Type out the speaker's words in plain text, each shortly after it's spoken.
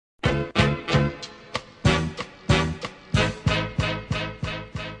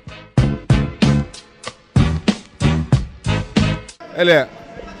Elliot,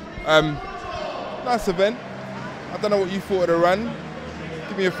 nice event. I don't know what you thought of the run.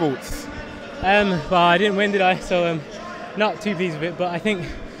 Give me your thoughts. Well, I didn't win, did I? So not too pleased with it. But I think,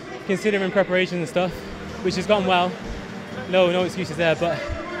 considering preparation and stuff, which has gone well, no excuses there. But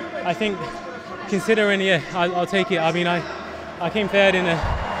I think, considering, yeah, I'll take it. I mean, I came third in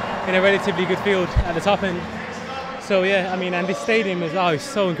a relatively good field at the top end. So yeah, I mean, and this stadium is it's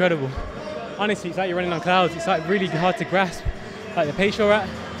so incredible. Honestly, it's like you're running on clouds. It's like really hard to grasp, like the pace you're at.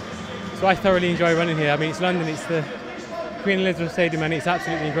 So I thoroughly enjoy running here. I mean, it's London, it's the Queen Elizabeth Stadium, and it's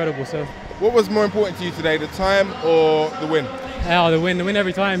absolutely incredible. So, what was more important to you today, the time or the win? The win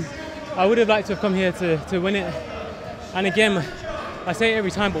every time. I would have liked to have come here to win it. And again, I say it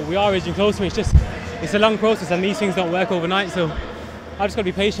every time, but we are edging closer. It's a long process, and these things don't work overnight. So I just got to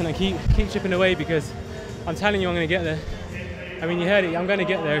be patient and keep chipping away, because I'm telling you, I'm going to get there. I mean, you heard it. I'm going to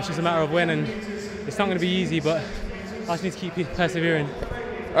get there. It's just a matter of when, and it's not going to be easy, but I just need to keep persevering.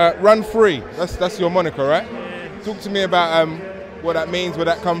 Run free. That's your moniker, right? Yeah. Talk to me about what that means, where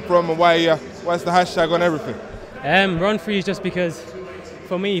that come from, and why's the hashtag on everything. Run free is just because,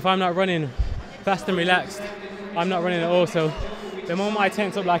 for me, if I'm not running fast and relaxed, I'm not running at all. So the moment I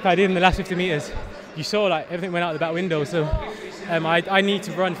tense up like I did in the last 50 meters, you saw like everything went out the back window. So I need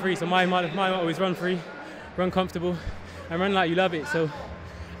to run free. So my motto is run free, run comfortable, and run like you love it. So,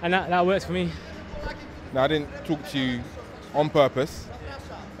 and that works for me. Now, I didn't talk to you on purpose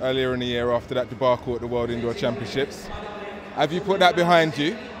earlier in the year after that debacle at the World Indoor Championships. Have you put that behind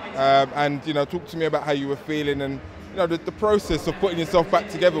you? And talk to me about how you were feeling, and the process of putting yourself back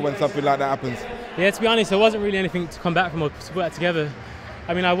together when something like that happens. Yeah, to be honest, there wasn't really anything to come back from or to put that together.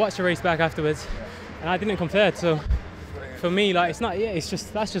 I mean, I watched the race back afterwards, and I didn't come third. So for me, like, that's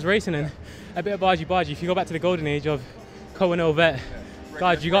just racing, and a bit of bargy. If you go back to the golden age of Co&O vet,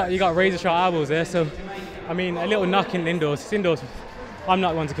 God, you got razor sharp elbows there. So I mean, a little knock in indoors. It's indoors. I'm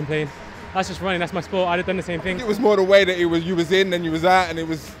not one to complain. That's just running. That's my sport. I'd have done the same thing. It was more the way that you was in and you was out, and it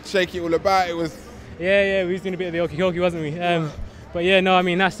was shaky all about. It was. Yeah. We was doing a bit of the okey-dokey, wasn't we? But yeah, no. I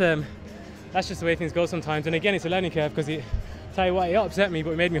mean, that's just the way things go sometimes. And again, it's a learning curve, because tell you what, it upset me,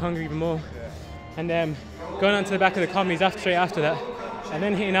 but it made me hungry even more. Yeah. And going on to the back of the comedies straight after that, and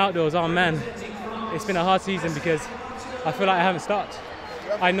then hitting outdoors. Oh man, it's been a hard season because I feel like I haven't stopped.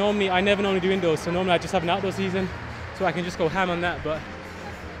 I never normally do indoors, so normally I just have an outdoor season, so I can just go ham on that. But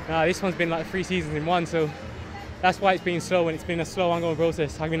this one's been like 3 seasons in one, so that's why it's been slow, and it's been a slow ongoing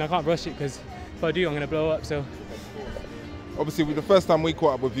process. I mean, I can't rush it, because if I do, I'm going to blow up. So obviously, the first time we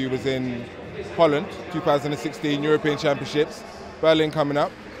caught up with you was in Holland, 2016 European Championships, Berlin coming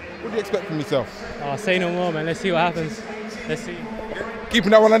up. What do you expect from yourself? Oh, say no more, man. Let's see what happens. Let's see.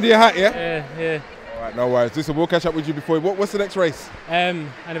 Keeping that one under your hat, yeah? Yeah. All right, no worries. Listen, we'll catch up with you before. What's the next race?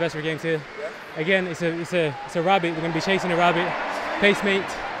 Anniversary Games here. Yeah. Again, it's a rabbit. We're going to be chasing a rabbit. Pacemate.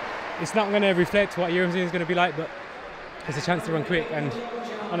 It's not going to reflect what European is going to be like, but it's a chance to run quick, and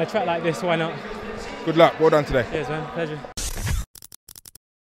on a track like this, why not? Good luck. Well done today. Cheers, man. Pleasure.